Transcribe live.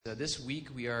This week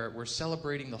we're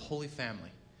celebrating the Holy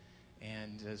Family,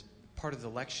 and as part of the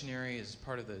lectionary, as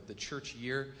part of the church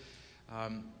year,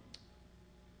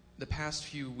 the past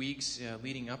few weeks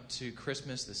leading up to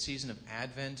Christmas, the season of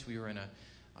Advent, we were in a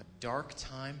dark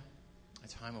time, a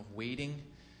time of waiting,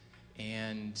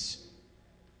 and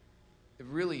it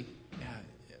really,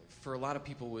 for a lot of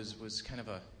people, was kind of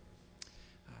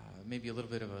maybe a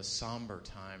little bit of a somber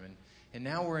time. And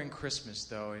now we're in Christmas,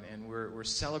 though, and we're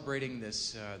celebrating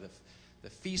this the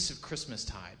Feast of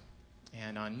Christmastide.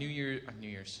 And on New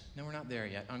Year's, no, we're not there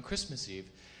yet. On Christmas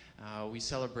Eve, we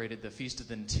celebrated the Feast of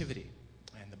the Nativity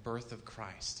and the birth of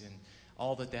Christ and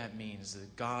all that means.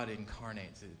 That God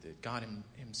incarnate, that God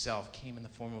Himself came in the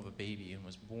form of a baby and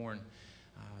was born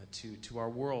to our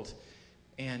world.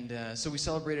 And so we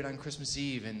celebrated on Christmas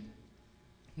Eve. And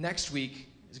next week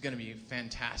is going to be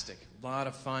fantastic. A lot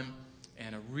of fun.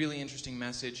 And a really interesting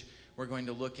message. We're going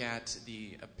to look at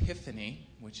the Epiphany,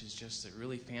 which is just a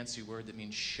really fancy word that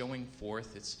means showing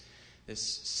forth. It's this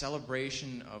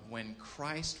celebration of when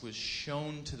Christ was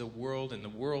shown to the world, and the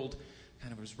world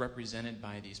kind of was represented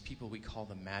by these people we call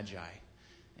the Magi.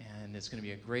 And it's going to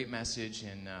be a great message,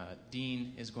 and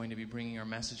Dean is going to be bringing our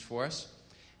message for us.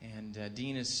 And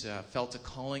Dean has felt a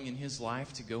calling in his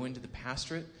life to go into the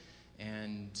pastorate,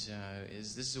 and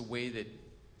this is a way that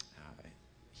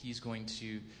he's going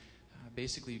to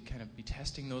basically kind of be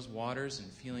testing those waters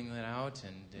and feeling that out,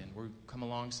 and we'll come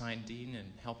alongside Dean and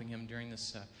helping him during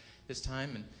this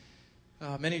time.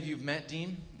 And many of you have met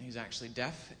Dean. He's actually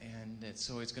deaf, and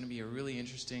so it's going to be a really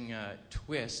interesting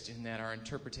twist in that our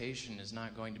interpretation is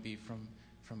not going to be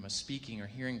from a speaking or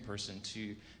hearing person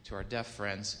to our deaf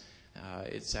friends.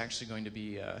 It's actually going to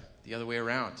be the other way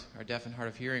around. Our deaf and hard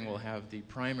of hearing will have the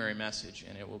primary message,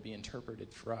 and it will be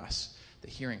interpreted for us, the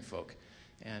hearing folk.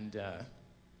 And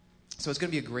so it's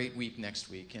going to be a great week next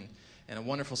week, and a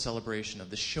wonderful celebration of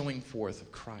the showing forth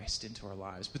of Christ into our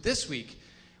lives. But this week,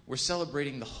 we're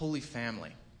celebrating the Holy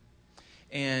Family.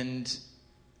 And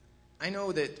I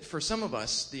know that for some of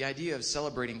us, the idea of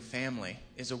celebrating family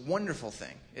is a wonderful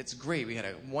thing. It's great. We had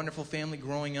a wonderful family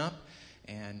growing up,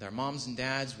 and our moms and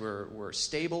dads were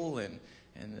stable, and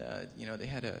they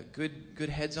had a good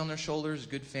heads on their shoulders,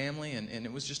 good family, and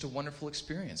it was just a wonderful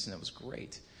experience, and it was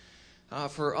great.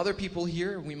 For other people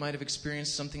here, we might have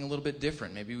experienced something a little bit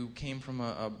different. Maybe we came from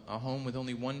a home with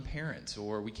only one parent,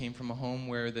 or we came from a home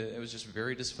where it was just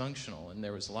very dysfunctional, and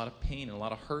there was a lot of pain and a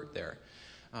lot of hurt there.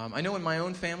 I know in my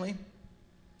own family,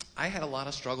 I had a lot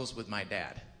of struggles with my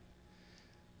dad.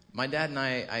 My dad and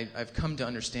I've come to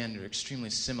understand, are extremely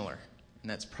similar, and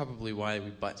that's probably why we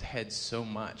butt heads so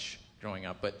much growing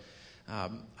up. But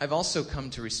I've also come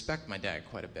to respect my dad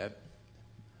quite a bit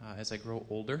as I grow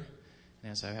older.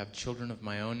 And as I have children of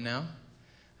my own now.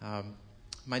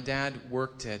 My dad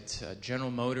worked at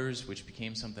General Motors, which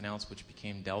became something else, which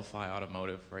became Delphi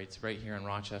Automotive, right? It's right here in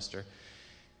Rochester.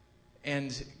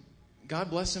 And God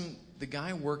bless him, the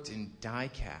guy worked in die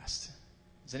cast.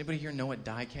 Does anybody here know what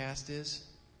die cast is?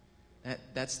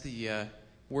 That's the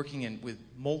working with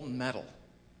molten metal.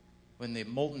 When the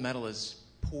molten metal is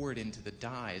poured into the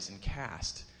dies and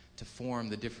cast to form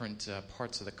the different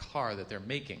parts of the car that they're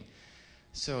making.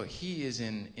 So he is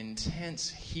in intense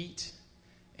heat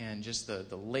and just the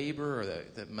labor or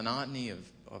the monotony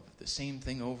of the same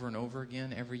thing over and over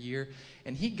again every year.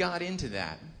 And he got into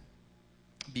that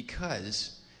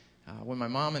because when my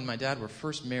mom and my dad were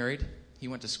first married, he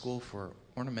went to school for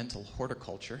ornamental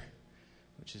horticulture,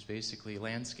 which is basically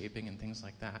landscaping and things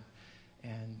like that.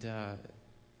 And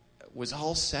was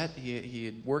all set. He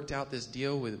had worked out this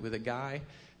deal with a guy.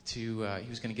 He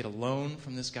was going to get a loan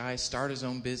from this guy, start his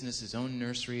own business, his own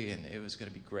nursery, and it was going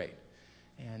to be great.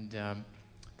 And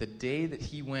the day that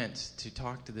he went to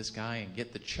talk to this guy and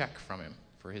get the check from him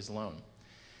for his loan,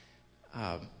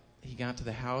 he got to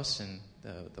the house, and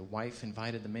the wife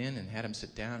invited them in and had him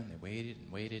sit down, and they waited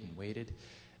and waited and waited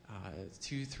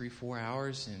 2, 3, 4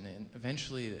 hours, and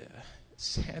eventually,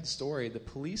 sad story, the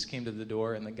police came to the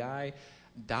door, and the guy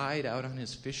died out on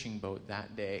his fishing boat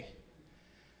that day.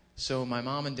 So my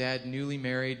mom and dad, newly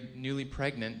married, newly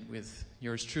pregnant with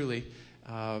yours truly,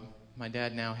 my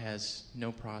dad now has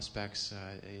no prospects.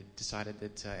 He decided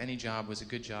that any job was a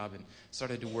good job and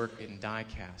started to work in die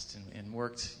cast and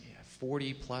worked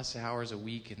 40-plus hours a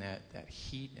week in that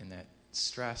heat and that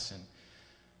stress. And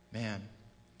man,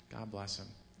 God bless him.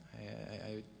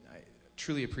 I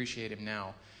truly appreciate him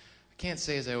now. I can't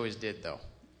say as I always did, though.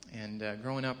 And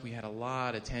growing up, we had a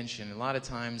lot of tension. A lot of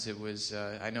times it was,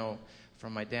 I know,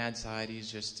 from my dad's side,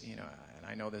 he's just, and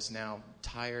I know this now,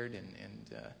 tired and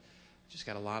just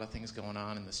got a lot of things going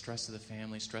on, and the stress of the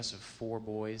family, stress of 4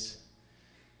 boys.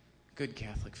 Good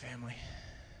Catholic family.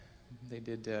 They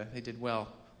did well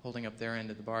holding up their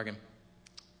end of the bargain.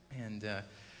 And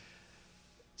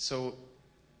so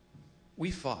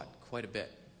we fought quite a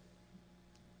bit.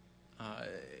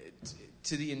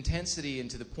 To the intensity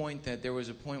and to the point that there was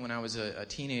a point when I was a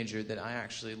teenager that I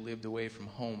actually lived away from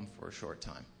home for a short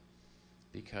time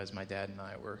because my dad and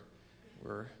I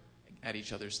were at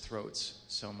each other's throats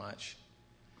so much.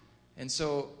 And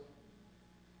so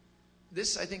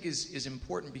this, I think, is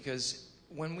important because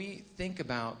when we think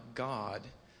about God,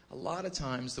 a lot of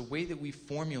times the way that we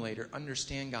formulate or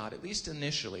understand God, at least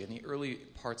initially in the early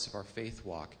parts of our faith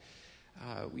walk,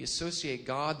 we associate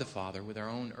God the Father with our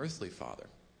own earthly father.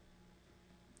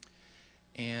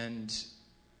 And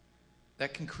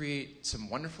that can create some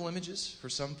wonderful images for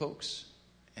some folks,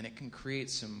 and it can create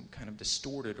some kind of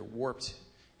distorted or warped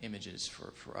images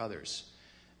for others.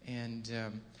 And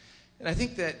I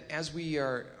think that as we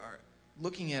are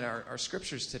looking at our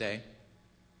scriptures today,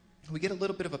 we get a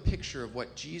little bit of a picture of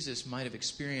what Jesus might have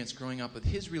experienced growing up with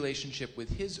his relationship with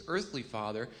his earthly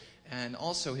father and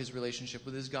also his relationship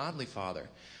with his godly father.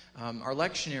 Our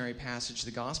lectionary passage,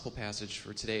 the gospel passage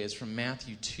for today, is from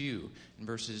Matthew 2, in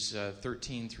verses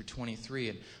 13 through 23.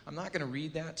 And I'm not going to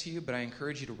read that to you, but I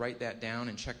encourage you to write that down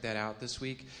and check that out this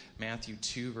week. Matthew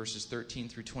 2, verses 13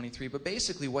 through 23. But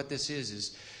basically what this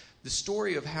is the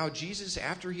story of how Jesus,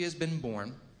 after he has been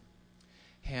born,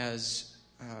 has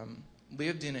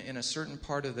lived in a certain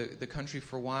part of the country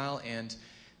for a while, and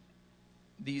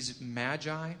these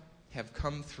magi have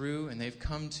come through, and they've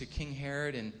come to King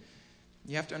Herod, and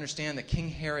you have to understand that King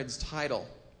Herod's title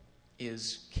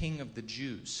is King of the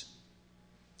Jews.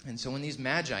 And so when these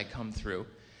magi come through,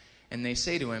 and they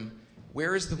say to him,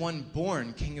 "Where is the one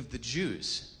born King of the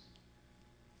Jews?"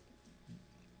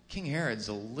 King Herod's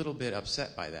a little bit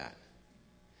upset by that.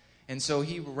 And so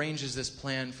he arranges this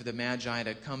plan for the Magi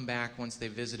to come back once they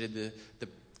visited the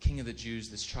King of the Jews,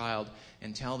 this child,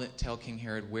 and tell King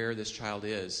Herod where this child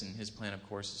is. And his plan, of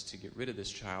course, is to get rid of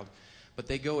this child. But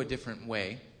they go a different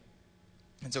way.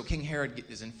 And so King Herod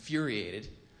is infuriated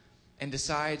and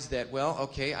decides that, well,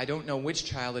 okay, I don't know which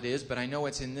child it is, but I know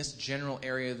it's in this general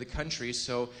area of the country.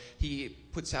 So he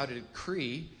puts out a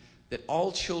decree that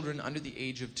all children under the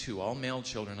age of 2, all male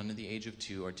children under the age of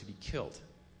 2, are to be killed.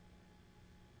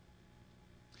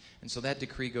 And so that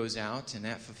decree goes out, and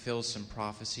that fulfills some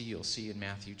prophecy. You'll see in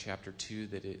Matthew chapter 2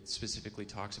 that it specifically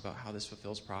talks about how this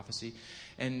fulfills prophecy.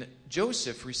 And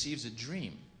Joseph receives a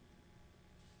dream.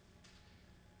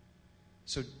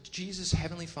 So Jesus'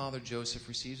 heavenly father, Joseph,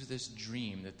 receives this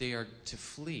dream that they are to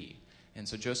flee. And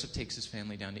so Joseph takes his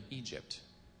family down to Egypt,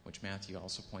 which Matthew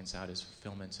also points out as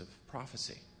fulfillment of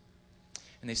prophecy.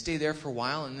 And they stay there for a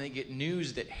while, and they get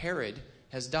news that Herod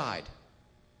has died.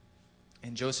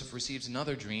 And Joseph receives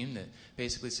another dream that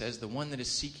basically says, the one that is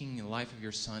seeking the life of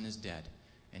your son is dead,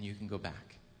 and you can go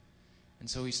back. And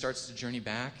so he starts to journey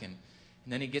back, and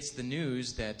then he gets the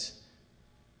news that,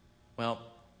 well,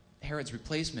 Herod's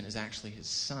replacement is actually his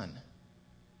son.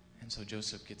 And so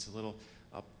Joseph gets a little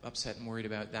upset and worried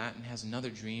about that and has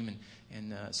another dream.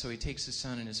 And so he takes his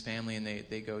son and his family, and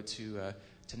they go to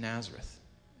Nazareth.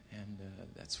 And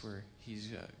that's where he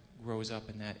grows up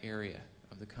in that area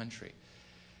of the country.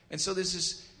 And so there's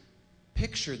this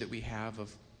picture that we have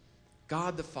of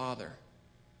God the Father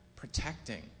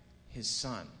protecting his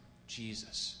son,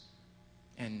 Jesus.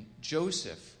 And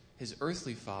Joseph, his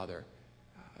earthly father,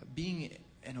 being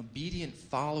an obedient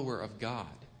follower of God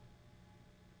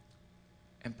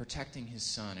and protecting his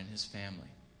son and his family.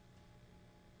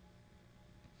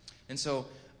 And so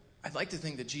I'd like to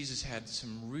think that Jesus had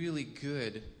some really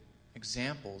good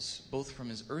examples, both from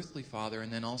his earthly father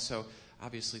and then also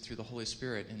obviously through the Holy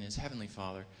Spirit and his heavenly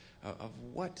Father, of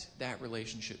what that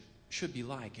relationship should be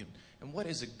like, and what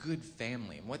is a good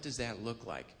family, and what does that look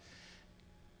like.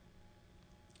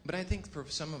 But I think for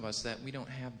some of us that we don't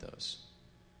have those.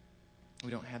 We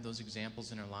don't have those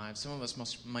examples in our lives. Some of us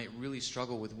might really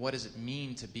struggle with what does it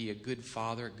mean to be a good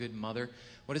father, a good mother?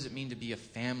 What does it mean to be a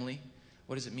family?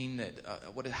 What does it mean that,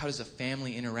 how does a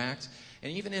family interact?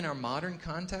 And even in our modern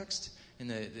context, in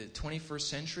the 21st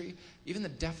century, even the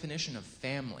definition of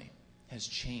family has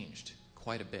changed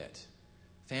quite a bit.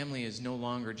 Family is no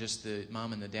longer just the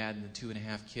mom and the dad and the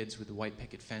 2.5 kids with the white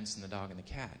picket fence and the dog and the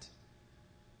cat.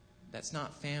 That's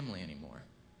not family anymore.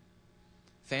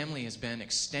 Family has been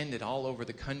extended all over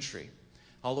the country,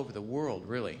 all over the world,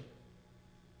 really.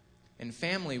 In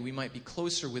family, we might be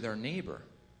closer with our neighbor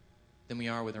than we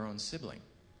are with our own sibling.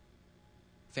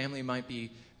 Family might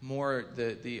be more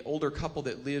the older couple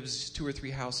that lives 2 or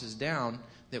 3 houses down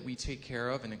that we take care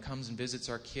of, and it comes and visits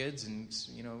our kids, and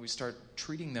we start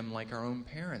treating them like our own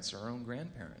parents or our own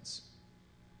grandparents.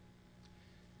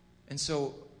 And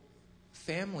so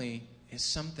family is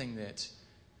something that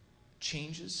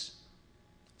changes.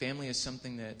 Family is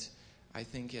something that I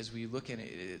think as we look at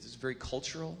it, it's very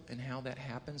cultural in how that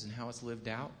happens and how it's lived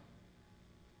out.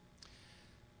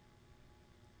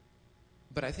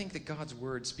 But I think that God's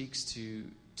word speaks to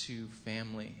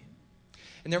family.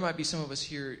 And there might be some of us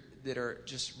here that are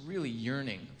just really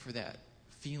yearning for that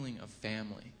feeling of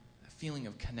family, a feeling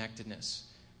of connectedness,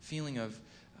 feeling of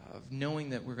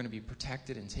knowing that we're going to be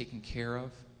protected and taken care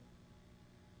of.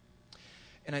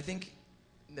 And I think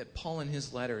that Paul in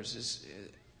his letters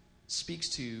speaks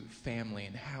to family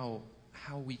and how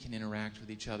we can interact with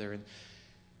each other. And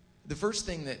the first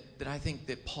thing that I think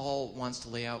that Paul wants to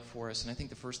lay out for us, and I think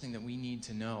the first thing that we need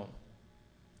to know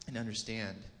and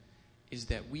understand, is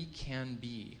that we can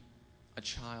be a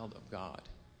child of God.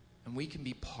 And we can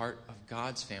be part of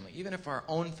God's family. Even if our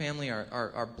own family,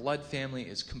 our blood family,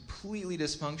 is completely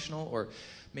dysfunctional, or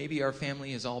maybe our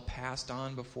family is all passed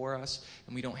on before us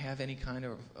and we don't have any kind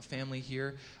of a family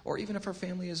here, or even if our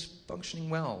family is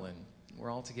functioning well and we're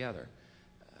all together,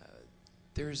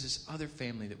 there is this other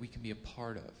family that we can be a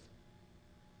part of,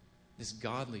 this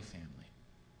godly family,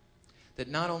 that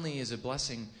not only is a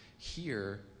blessing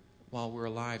here while we're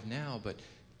alive now, but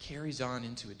carries on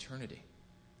into eternity.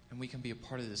 And we can be a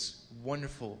part of this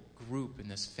wonderful group and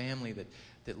this family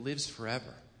that lives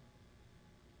forever.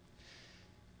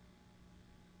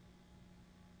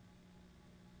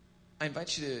 I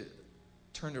invite you to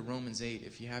turn to Romans 8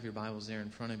 if you have your Bibles there in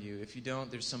front of you. If you don't,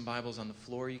 there's some Bibles on the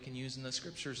floor you can use, and the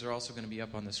scriptures are also going to be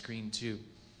up on the screen too.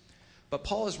 But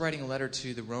Paul is writing a letter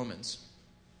to the Romans,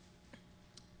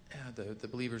 the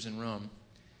believers in Rome.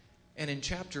 And in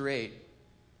chapter 8,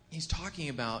 he's talking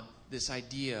about this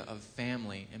idea of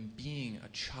family and being a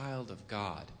child of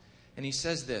God. And he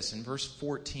says this in verse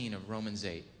 14 of Romans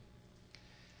 8.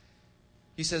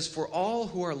 He says, "For all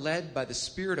who are led by the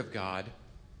Spirit of God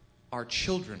are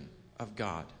children of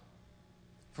God.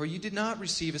 For you did not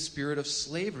receive a spirit of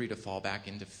slavery to fall back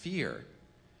into fear,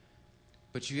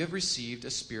 but you have received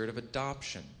a spirit of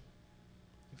adoption."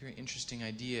 A very interesting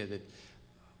idea that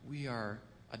we are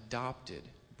adopted,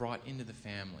 brought into the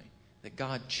family, that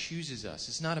God chooses us.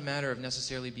 It's not a matter of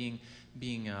necessarily being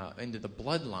into the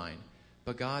bloodline,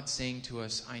 but God saying to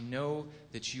us, I know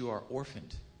that you are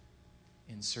orphaned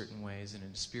in certain ways and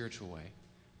in a spiritual way,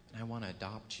 and I want to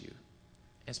adopt you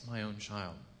as my own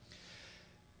child.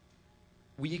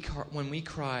 When we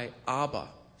cry, Abba,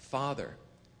 Father,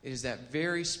 it is that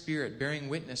very Spirit bearing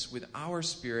witness with our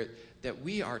spirit that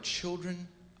we are children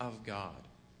of God.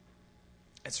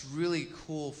 It's a really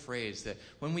cool phrase that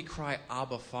when we cry,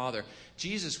 Abba, Father,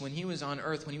 Jesus, when he was on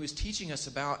earth, when he was teaching us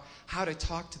about how to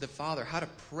talk to the Father, how to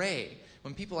pray,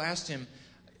 when people asked him,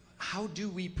 how do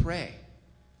we pray?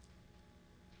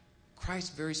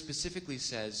 Christ very specifically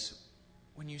says,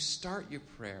 when you start your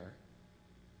prayer,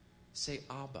 say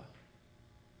Abba.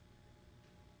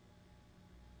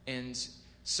 And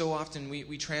so often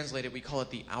we translate it, we call it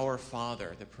the Our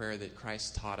Father, the prayer that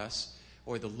Christ taught us,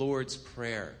 or the Lord's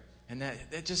Prayer. And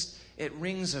that just, it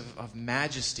rings of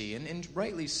majesty, and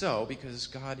rightly so, because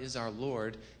God is our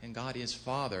Lord and God is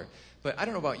Father. But I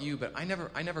don't know about you, but I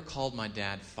never called my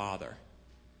dad Father.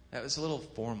 That was a little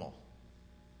formal.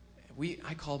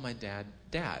 I called my dad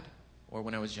Dad, or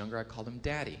when I was younger, I called him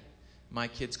Daddy. My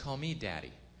kids call me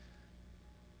Daddy.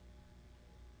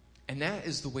 And that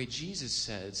is the way Jesus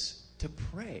says to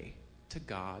pray to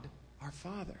God our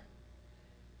Father.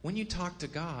 When you talk to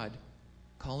God,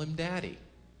 call him Daddy.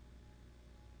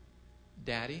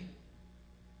 Daddy,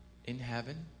 in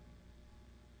heaven,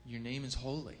 your name is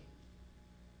holy.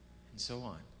 And so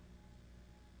on.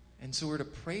 And so we're to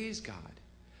praise God.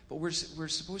 But we're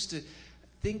supposed to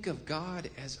think of God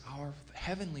as our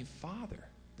heavenly Father,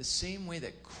 the same way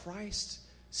that Christ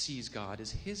sees God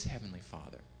as his heavenly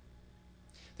Father.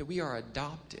 That we are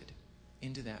adopted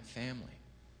into that family.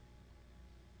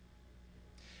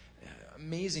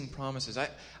 Amazing promises.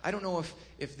 I don't know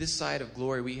if this side of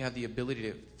glory we have the ability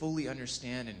to fully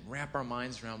understand and wrap our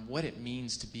minds around what it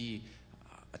means to be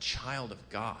a child of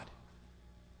God.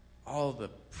 All the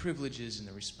privileges and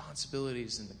the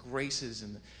responsibilities and the graces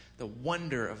and the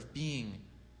wonder of being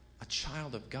a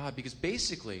child of God. Because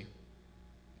basically,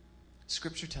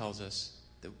 Scripture tells us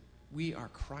that we are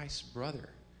Christ's brother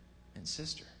and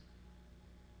sister.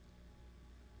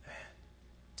 Man,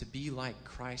 to be like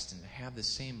Christ and to have the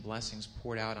same blessings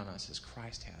poured out on us as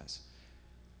Christ has,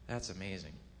 that's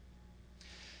amazing.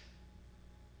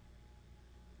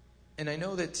 And I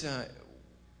know that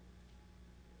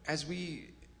as we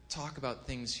talk about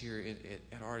things here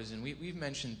at Artisan, we've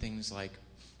mentioned things like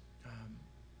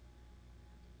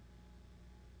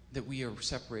that we are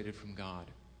separated from God.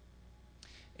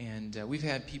 And we've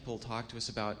had people talk to us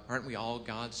about, aren't we all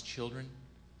God's children?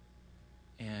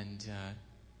 And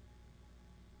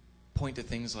point to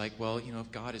things like, well,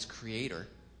 if God is creator,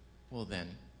 well then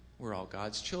we're all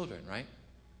God's children, right?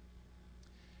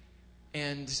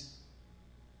 And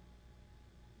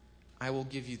I will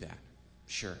give you that.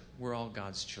 Sure, we're all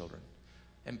God's children.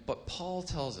 But Paul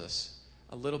tells us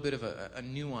a little bit of a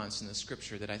nuance in the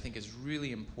Scripture that I think is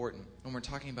really important when we're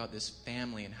talking about this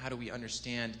family and how do we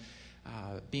understand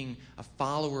being a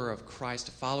follower of Christ,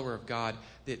 a follower of God,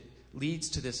 that leads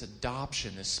to this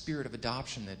adoption, this spirit of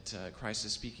adoption that Christ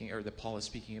is speaking, or that Paul is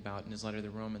speaking about in his letter to the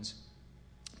Romans.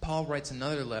 Paul writes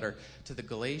another letter to the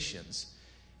Galatians,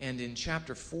 and in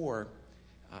chapter 4,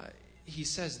 he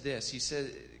says this. He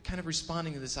says, kind of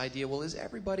responding to this idea, well, is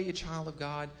everybody a child of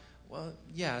God? Well,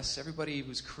 yes, everybody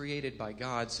was created by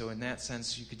God, so in that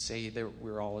sense you could say that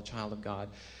we're all a child of God.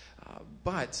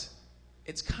 But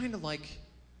it's kind of like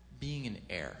being an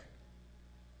heir.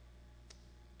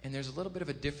 And there's a little bit of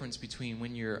a difference between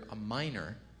when you're a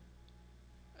minor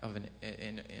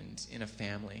in a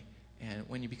family and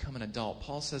when you become an adult.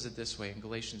 Paul says it this way in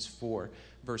Galatians 4,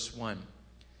 verse 1.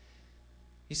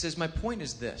 He says, my point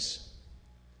is this.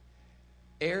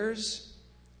 Heirs,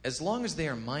 as long as they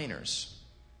are minors,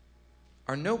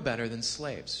 are no better than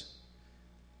slaves,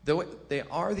 though they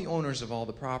are the owners of all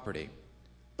the property,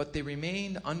 but they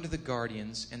remain under the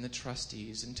guardians and the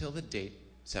trustees until the date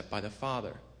set by the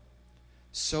father.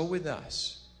 So with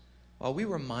us, while we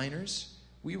were minors,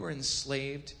 we were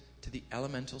enslaved to the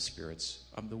elemental spirits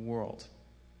of the world.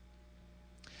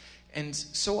 And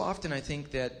so often I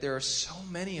think that there are so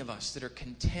many of us that are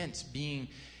content being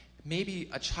maybe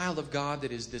a child of God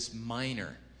that is this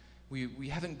minor. We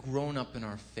haven't grown up in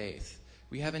our faith.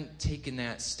 We haven't taken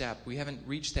that step. We haven't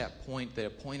reached that point, that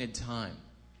appointed time.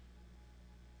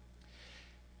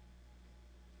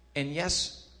 And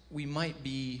yes, we might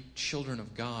be children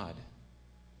of God,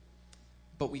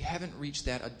 but we haven't reached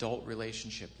that adult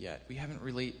relationship yet. We haven't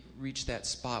really reached that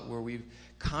spot where we've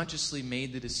consciously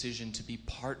made the decision to be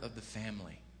part of the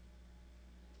family.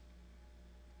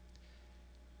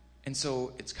 And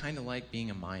so it's kind of like being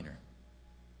a minor.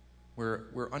 We're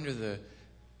kind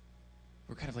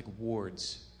of like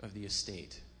wards of the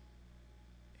estate.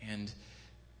 And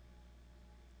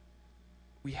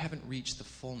we haven't reached the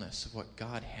fullness of what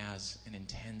God has and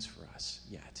intends for us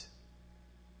yet.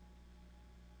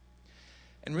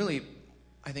 And really,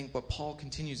 I think what Paul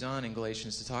continues on in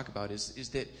Galatians to talk about is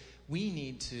that we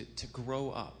need to grow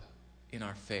up in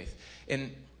our faith.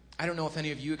 And I don't know if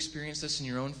any of you experienced this in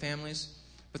your own families,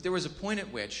 but there was a point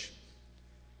at which,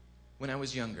 when I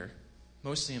was younger,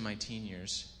 mostly in my teen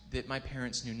years, that my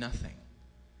parents knew nothing.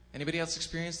 Anybody else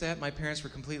experience that? My parents were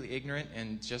completely ignorant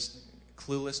and just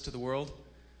clueless to the world.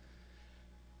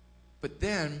 But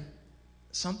then,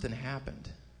 something happened.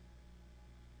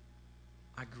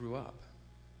 I grew up.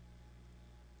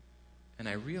 And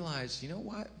I realized, you know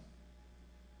what?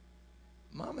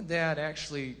 Mom and Dad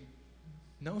actually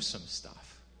know some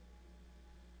stuff.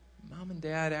 Mom and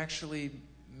Dad actually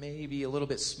may be a little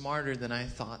bit smarter than I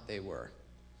thought they were.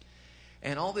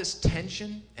 And all this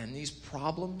tension and these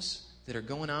problems that are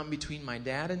going on between my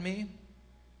dad and me,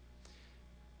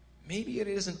 maybe it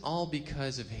isn't all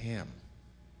because of him.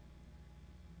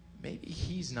 Maybe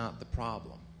he's not the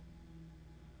problem.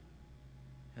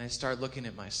 And I started looking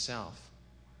at myself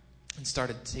and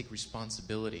started to take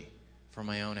responsibility for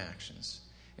my own actions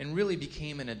and really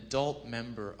became an adult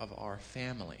member of our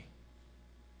family.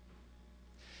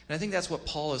 And I think that's what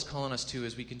Paul is calling us to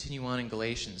as we continue on in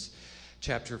Galatians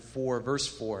chapter 4, verse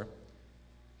 4.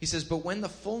 He says, but when the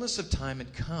fullness of time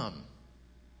had come,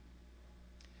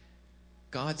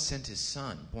 God sent his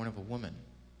Son, born of a woman,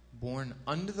 born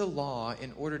under the law,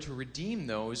 in order to redeem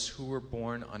those who were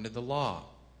born under the law,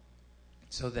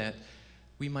 so that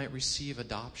we might receive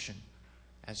adoption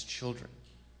as children.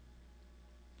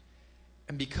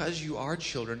 And because you are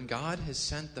children, God has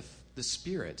sent the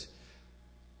Spirit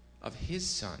of his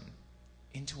Son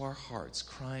into our hearts,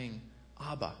 crying,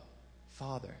 Abba,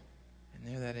 Father.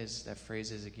 And there that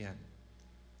phrase is again.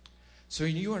 So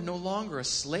you are no longer a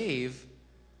slave,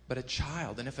 but a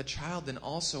child. And if a child, then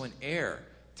also an heir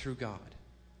through God.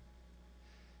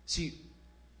 See,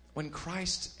 when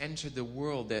Christ entered the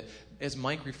world, that, as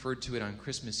Mike referred to it on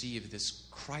Christmas Eve, this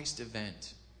Christ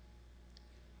event,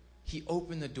 he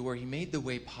opened the door, he made the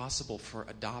way possible for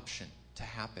adoption to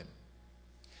happen.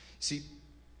 See,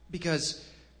 because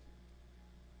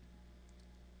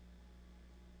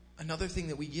another thing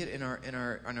that we get in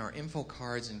our info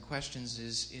cards and questions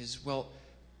is, well,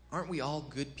 aren't we all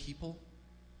good people?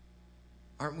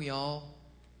 Don't we all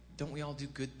do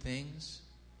good things?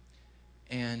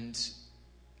 And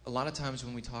a lot of times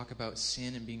when we talk about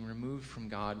sin and being removed from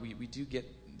God, we do get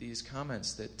these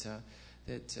comments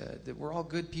that we're all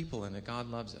good people and that God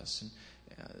loves us. And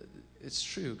it's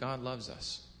true, God loves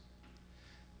us.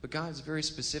 But God is very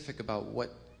specific about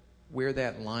where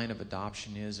that line of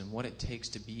adoption is and what it takes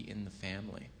to be in the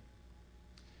family.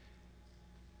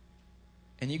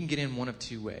 And you can get in one of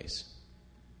two ways.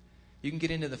 You can get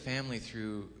into the family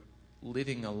through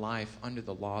living a life under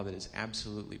the law that is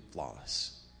absolutely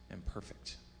flawless and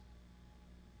perfect.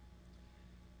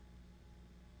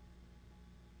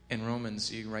 In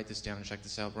Romans, you can write this down and check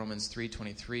this out. Romans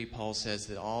 3:23, Paul says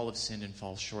that all have sinned and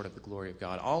fall short of the glory of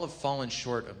God. All have fallen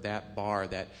short of that bar,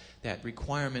 that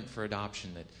requirement for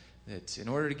adoption, that in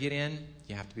order to get in,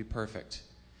 you have to be perfect.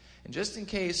 And just in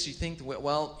case you think,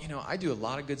 well, I do a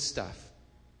lot of good stuff,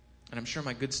 and I'm sure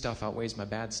my good stuff outweighs my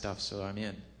bad stuff, so I'm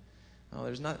in. Well,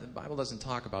 the Bible doesn't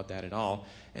talk about that at all.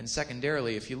 And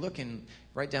secondarily, if you look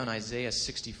write down Isaiah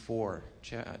 64,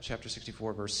 chapter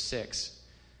 64, verse 6.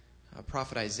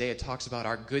 Prophet Isaiah talks about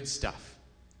our good stuff,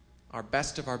 our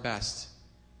best of our best.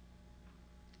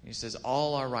 He says,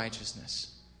 all our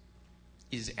righteousness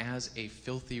is as a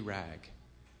filthy rag.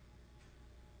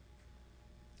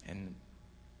 And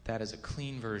that is a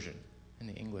clean version in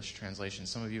the English translation.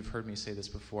 Some of you have heard me say this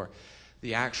before.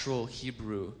 The actual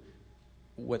Hebrew,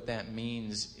 what that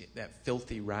means, that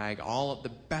filthy rag, all of the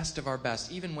best of our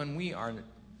best, even when we are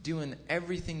doing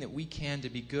everything that we can to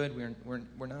be good,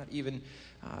 we're not even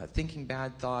thinking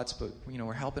bad thoughts, but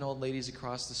we're helping old ladies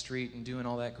across the street and doing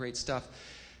all that great stuff.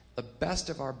 The best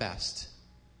of our best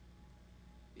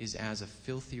is as a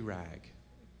filthy rag.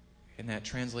 And that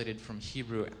translated from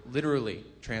Hebrew, literally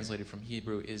translated from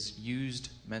Hebrew, is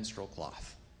used menstrual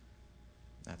cloth.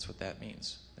 That's what that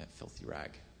means, that filthy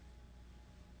rag.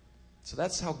 So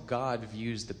that's how God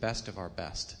views the best of our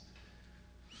best.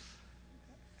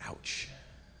 Ouch.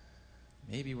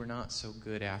 Maybe we're not so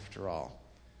good after all.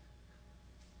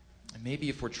 And maybe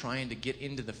if we're trying to get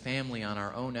into the family on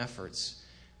our own efforts,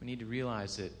 we need to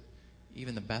realize that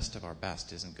even the best of our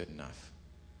best isn't good enough.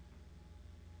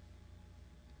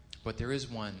 But there is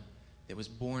one that was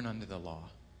born under the law,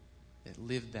 that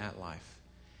lived that life,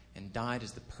 and died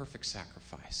as the perfect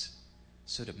sacrifice,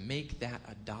 so to make that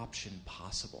adoption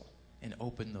possible and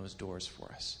open those doors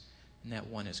for us. And that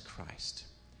one is Christ.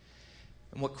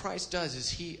 And what Christ does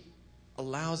is he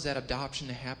allows that adoption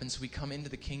to happen so we come into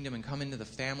the kingdom and come into the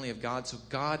family of God. So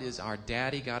God is our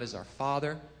daddy, God is our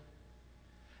father.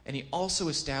 And he also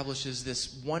establishes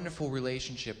this wonderful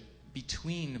relationship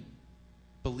between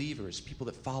believers, people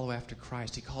that follow after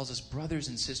Christ. He calls us brothers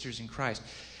and sisters in Christ.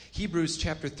 Hebrews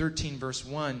chapter 13 verse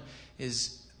 1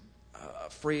 is a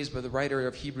phrase by the writer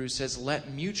of Hebrews says,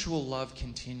 let mutual love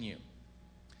continue.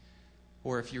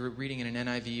 Or if you're reading in an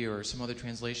NIV or some other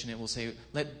translation, it will say,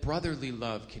 let brotherly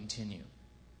love continue.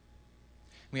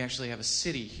 We actually have a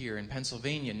city here in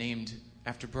Pennsylvania named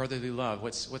after brotherly love.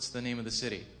 What's the name of the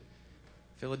city?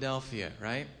 Philadelphia,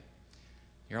 right?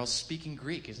 You're all speaking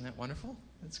Greek. Isn't that wonderful?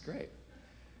 That's great.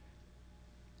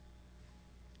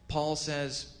 Paul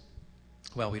says,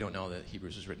 well, we don't know that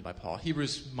Hebrews was written by Paul.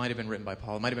 Hebrews might have been written by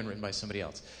Paul. It might have been written by somebody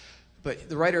else. But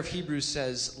the writer of Hebrews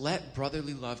says, let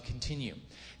brotherly love continue.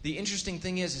 The interesting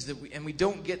thing is that we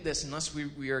don't get this unless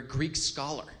we are a Greek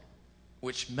scholar,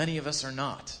 which many of us are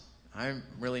not. I'm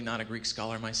really not a Greek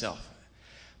scholar myself.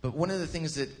 But one of the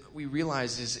things that we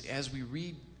realize is as we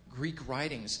read Greek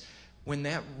writings, when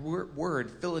that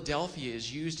word Philadelphia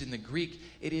is used in the Greek,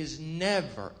 it is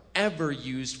never, ever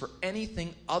used for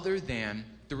anything other than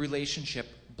the relationship,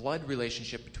 blood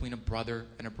relationship between a brother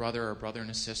and a brother or a brother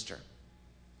and a sister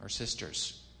or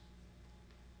sisters.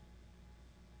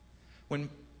 When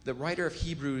the writer of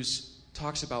Hebrews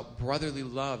talks about brotherly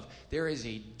love, there is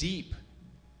a deep,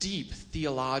 deep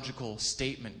theological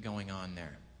statement going on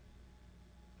there.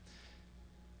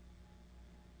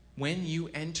 When you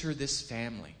enter this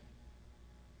family,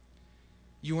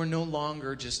 you are no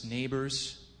longer just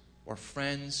neighbors or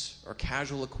friends or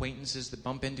casual acquaintances that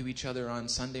bump into each other on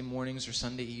Sunday mornings or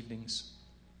Sunday evenings.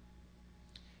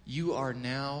 You are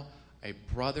now a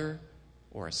brother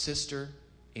or a sister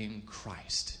in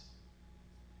Christ.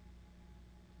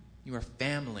 You are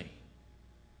family.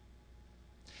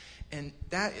 And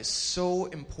that is so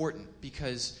important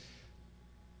because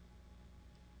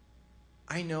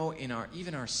I know in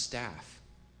even our staff,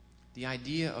 the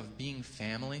idea of being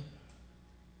family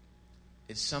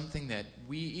is something that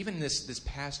we, even this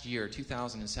past year,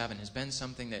 2007, has been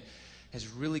something that has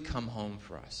really come home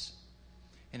for us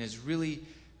and has really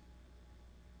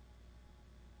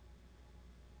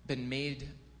been made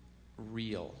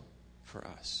real for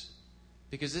us.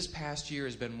 Because this past year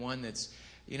has been one that's,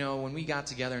 when we got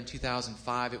together in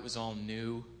 2005, it was all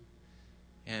new,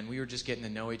 and we were just getting to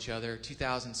know each other.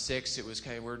 2006, it was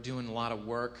we're doing a lot of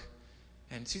work.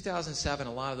 And 2007,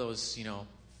 a lot of those,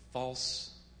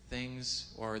 false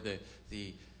things, or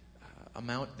the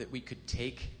amount that we could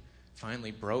take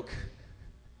finally broke.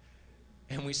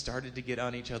 And we started to get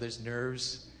on each other's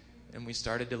nerves, and we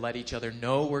started to let each other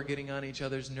know we're getting on each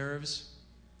other's nerves.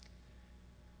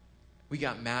 We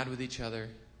got mad with each other.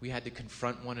 We had to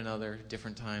confront one another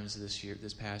different times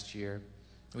this past year.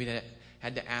 We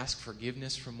had to ask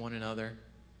forgiveness from one another,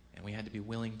 and we had to be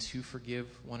willing to forgive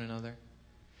one another.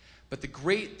 But the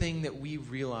great thing that we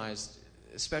realized,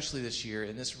 especially this year,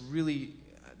 and this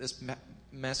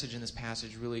message in this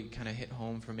passage really kind of hit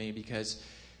home for me, because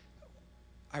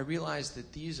I realized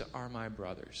that these are my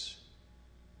brothers.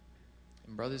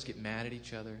 And brothers get mad at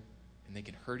each other, and they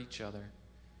can hurt each other.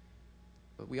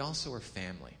 But we also are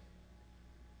family.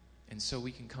 And so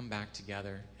we can come back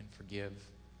together and forgive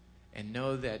and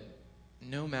know that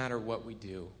no matter what we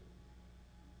do,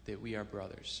 that we are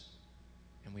brothers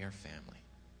and we are family.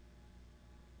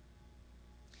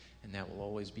 And that will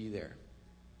always be there.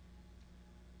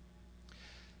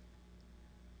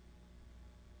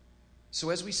 So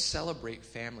as we celebrate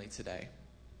family today,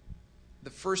 the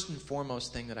first and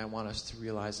foremost thing that I want us to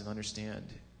realize and understand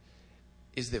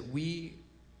is that we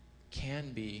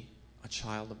can be a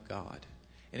child of God.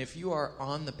 And if you are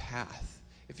on the path,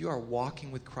 if you are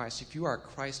walking with Christ, if you are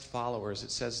Christ followers,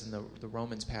 it says in the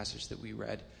Romans passage that we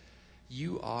read,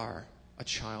 you are a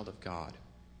child of God.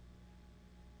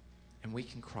 And we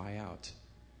can cry out,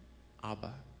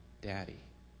 Abba, Daddy,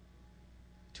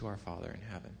 to our Father in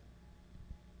heaven.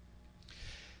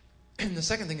 And the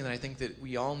second thing that I think that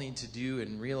we all need to do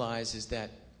and realize is that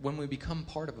when we become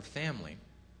part of a family,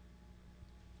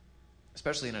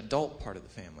 especially an adult part of the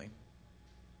family,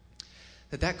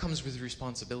 that comes with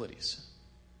responsibilities.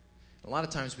 A lot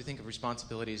of times we think of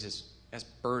responsibilities as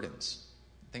burdens,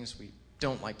 things we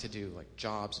don't like to do, like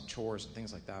jobs and chores and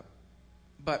things like that.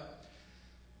 But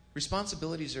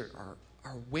responsibilities are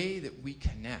a way that we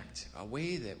connect, a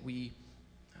way that we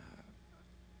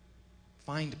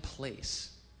find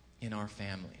place in our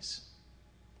families.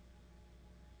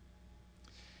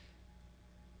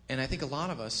 And I think a lot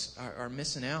of us are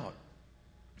missing out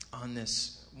on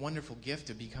this wonderful gift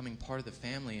of becoming part of the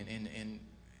family and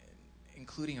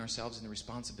including ourselves in the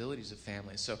responsibilities of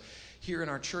family. So here in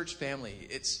our church family,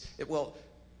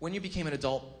 when you became an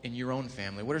adult in your own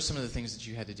family, what are some of the things that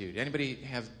you had to do? Did anybody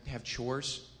have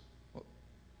chores? Well,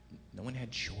 no one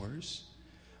had chores?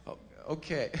 Oh,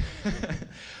 okay.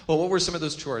 Well, what were some of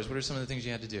those chores? What are some of the things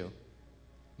you had to do?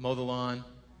 Mow the lawn,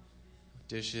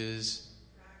 dishes,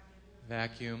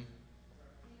 vacuum,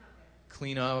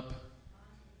 clean up,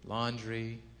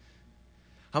 laundry.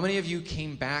 How many of you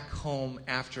came back home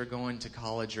after going to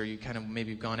college, or you kind of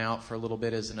maybe gone out for a little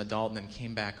bit as an adult and then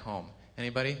came back home?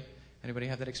 Anybody? Anybody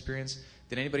have that experience?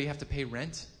 Did anybody have to pay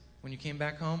rent when you came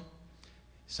back home?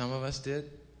 Some of us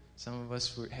did. Some of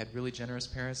us had really generous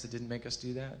parents that didn't make us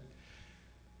do that.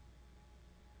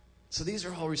 So these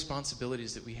are all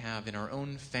responsibilities that we have in our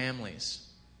own families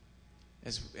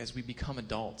as we become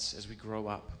adults, as we grow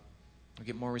up. We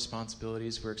get more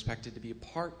responsibilities. We're expected to be a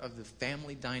part of the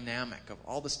family dynamic of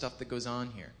all the stuff that goes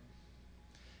on here.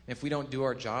 And if we don't do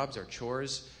our jobs, our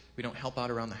chores, we don't help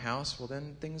out around the house, well,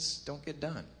 then things don't get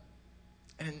done.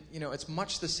 And, it's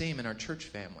much the same in our church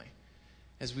family.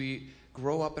 As we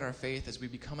grow up in our faith, as we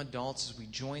become adults, as we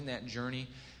join that journey,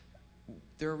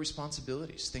 there are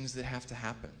responsibilities, things that have to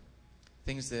happen.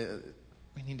 Things that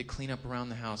we need to clean up around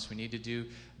the house. We need to do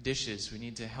dishes. We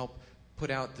need to help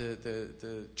put out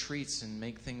the treats and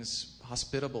make things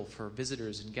hospitable for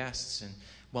visitors and guests, and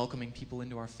welcoming people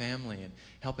into our family, and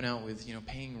helping out with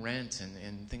paying rent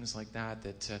and things like that.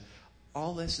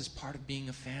 All this is part of being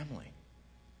a family.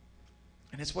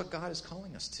 And it's what God is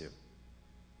calling us to.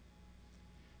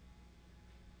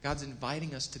 God's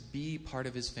inviting us to be part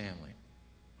of his family.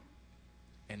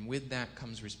 And with that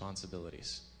comes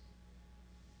responsibilities.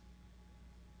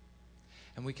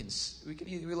 And we can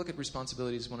look at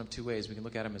responsibilities one of two ways. We can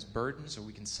look at them as burdens, or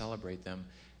we can celebrate them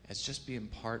as just being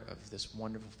part of this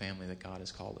wonderful family that God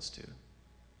has called us to.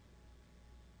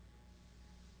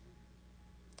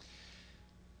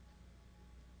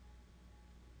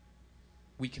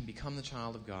 We can become the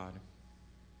child of God,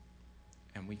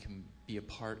 and we can be a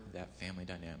part of that family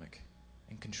dynamic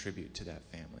and contribute to that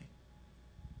family.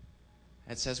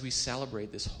 It says we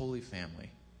celebrate this holy family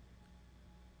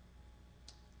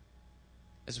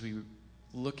as we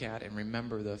look at and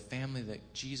remember the family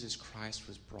that Jesus Christ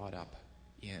was brought up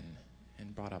in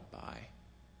and brought up by.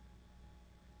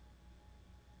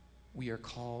 we are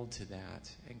called to that,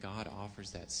 and God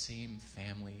offers that same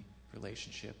family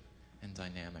relationship and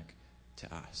dynamic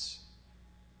to us.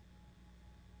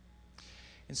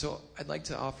 And so I'd like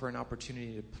to offer an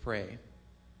opportunity to pray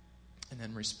and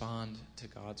then respond to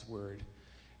God's word.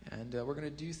 And we're going to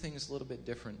do things a little bit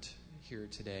different here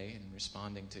today in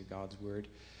responding to God's word.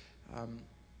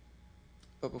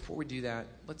 But before we do that,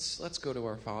 let's go to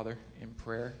our Father in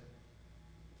prayer.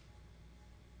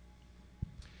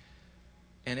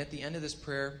 And at the end of this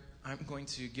prayer, I'm going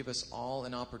to give us all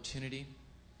an opportunity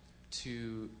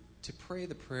to pray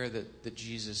the prayer that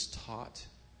Jesus taught.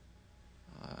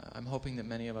 I'm hoping that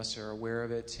many of us are aware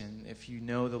of it, and if you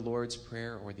know the Lord's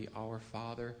Prayer or the Our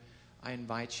Father, I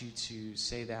invite you to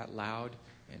say that loud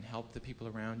and help the people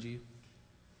around you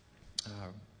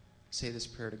say this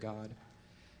prayer to God.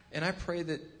 And I pray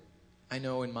that, I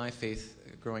know in my faith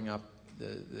growing up,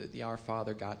 the Our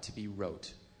Father got to be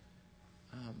rote.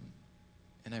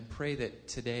 And I pray that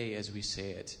today as we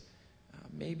say it,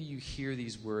 maybe you hear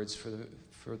these words for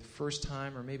the first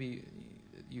time, or maybe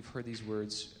you've heard these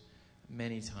words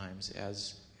many times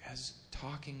as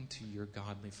talking to your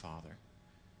godly Father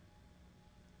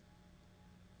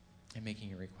and making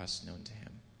your requests known to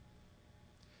Him.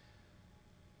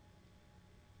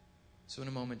 So in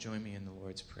a moment, join me in the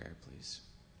Lord's Prayer, please.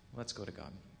 Let's go to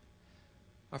God.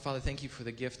 Our Father, thank you for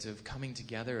the gift of coming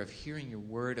together, of hearing your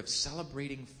word, of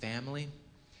celebrating family.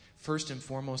 First and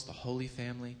foremost, the Holy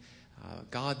Family.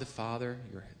 God the Father,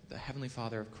 the Heavenly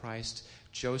Father of Christ,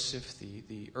 Joseph,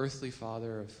 the earthly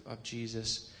father of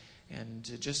Jesus, and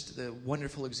just the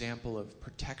wonderful example of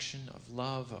protection, of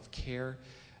love, of care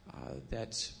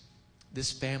that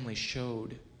this family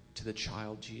showed to the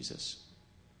child Jesus.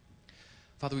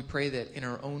 Father, we pray that in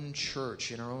our own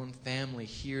church, in our own family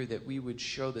here, that we would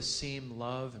show the same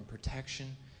love and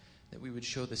protection, that we would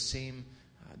show the same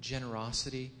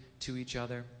generosity to each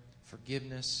other,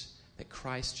 forgiveness, that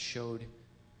Christ showed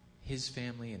His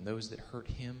family and those that hurt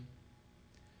Him.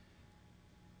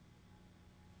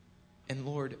 And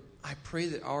Lord, I pray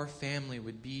that our family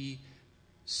would be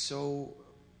such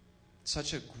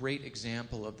a great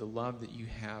example of the love that you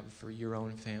have for your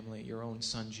own family, your own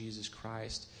Son, Jesus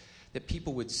Christ, that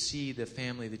people would see the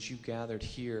family that you've gathered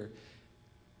here,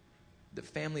 the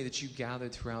family that you've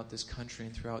gathered throughout this country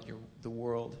and throughout the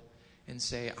world, and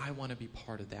say, I want to be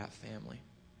part of that family.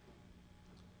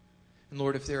 And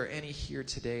Lord, if there are any here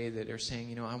today that are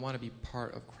saying, I want to be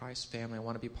part of Christ's family, I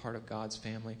want to be part of God's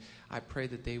family, I pray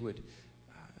that they would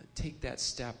take that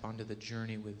step onto the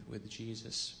journey with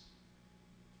Jesus,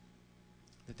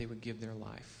 that they would give their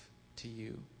life to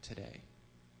you today.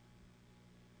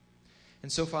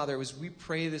 And so, Father, as we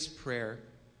pray this prayer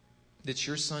that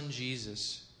your Son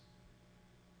Jesus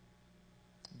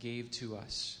gave to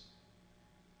us,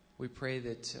 we pray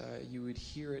that you would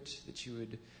hear it, that you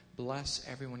would bless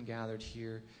everyone gathered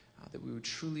here, that we would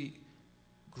truly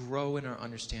grow in our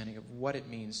understanding of what it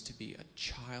means to be a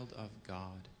child of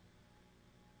God,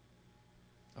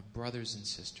 of brothers and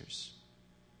sisters.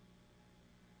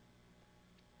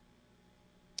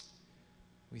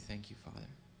 We thank you, Father.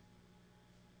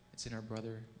 It's in our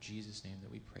brother Jesus' name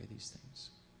that we pray these things.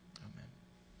 Amen.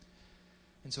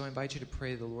 And so I invite you to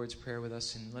pray the Lord's Prayer with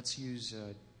us, and let's use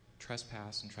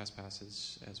trespass and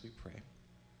trespasses as we pray.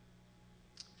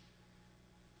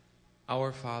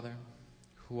 Our Father,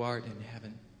 who art in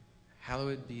heaven,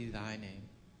 hallowed be thy name.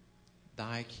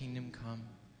 Thy kingdom come,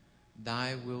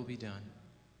 thy will be done,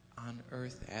 on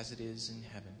earth as it is in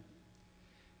heaven.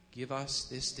 Give us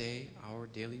this day our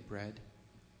daily bread,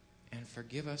 and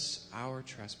forgive us our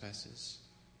trespasses,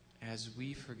 as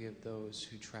we forgive those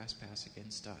who trespass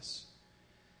against us.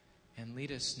 And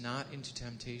lead us not into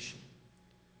temptation,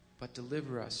 but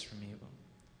deliver us from evil.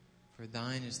 For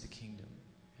thine is the kingdom,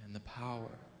 and the power,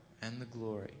 and the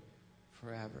glory,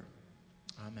 forever.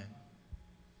 Amen.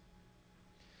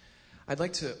 I'd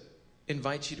like to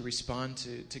invite you to respond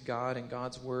to God and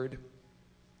God's Word.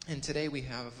 And today we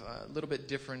have a little bit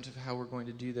different of how we're going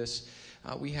to do this.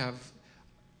 We have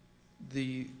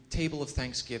the table of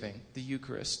thanksgiving, the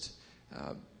Eucharist,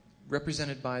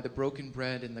 represented by the broken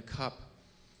bread and the cup.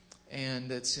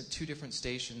 And it's at two different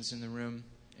stations in the room,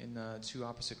 in two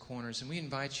opposite corners. And we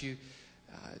invite you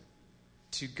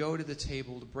to go to the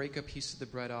table, to break a piece of the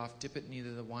bread off, dip it in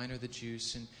either the wine or the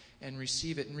juice, and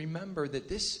receive it. And remember that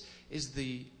this is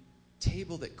the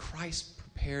table that Christ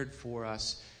prepared for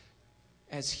us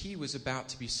as he was about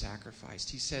to be sacrificed.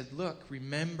 He said, look,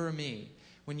 remember me.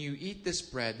 When you eat this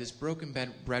bread, this broken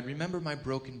bread, remember my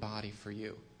broken body for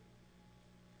you.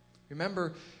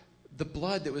 Remember the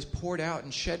blood that was poured out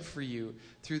and shed for you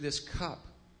through this cup.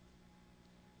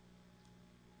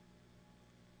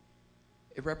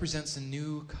 It represents a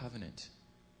new covenant,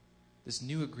 this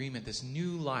new agreement, this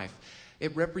new life.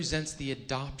 It represents the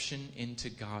adoption into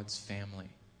God's family.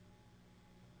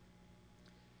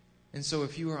 And so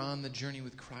if you are on the journey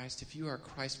with Christ, if you are a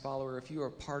Christ follower, if you are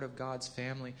part of God's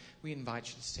family, we invite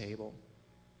you to this table.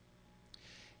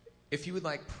 If you would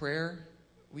like prayer,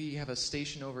 we have a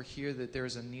station over here that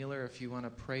there's a kneeler if you want to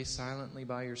pray silently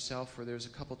by yourself, or there's a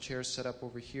couple chairs set up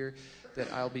over here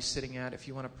that I'll be sitting at if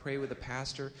you want to pray with a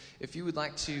pastor. If you would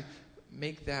like to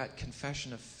make that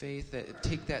confession of faith,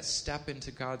 take that step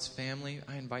into God's family,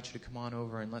 I invite you to come on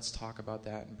over and let's talk about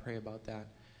that and pray about that.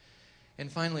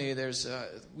 And finally,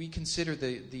 we consider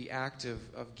the act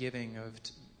of giving, of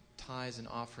tithes and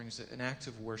offerings, an act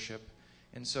of worship.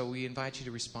 And so we invite you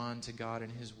to respond to God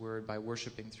and His Word by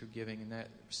worshiping through giving. And that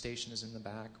station is in the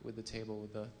back with the table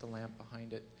with the lamp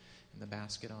behind it and the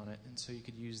basket on it. And so you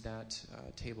could use that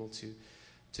table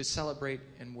to celebrate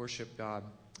and worship God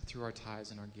through our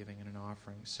tithes and our giving and an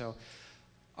offering. So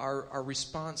our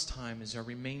response time is our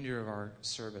remainder of our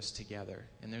service together.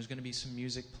 And there's going to be some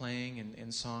music playing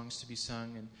and songs to be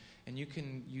sung. And you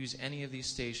can use any of these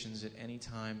stations at any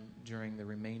time during the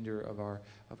remainder of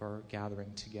our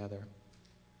gathering together.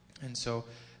 And so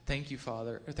thank you,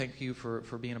 Father. Thank you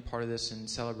for being a part of this and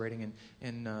celebrating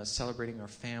and celebrating our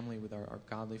family with our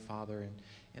godly Father.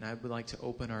 And I would like to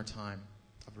open our time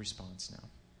of response now.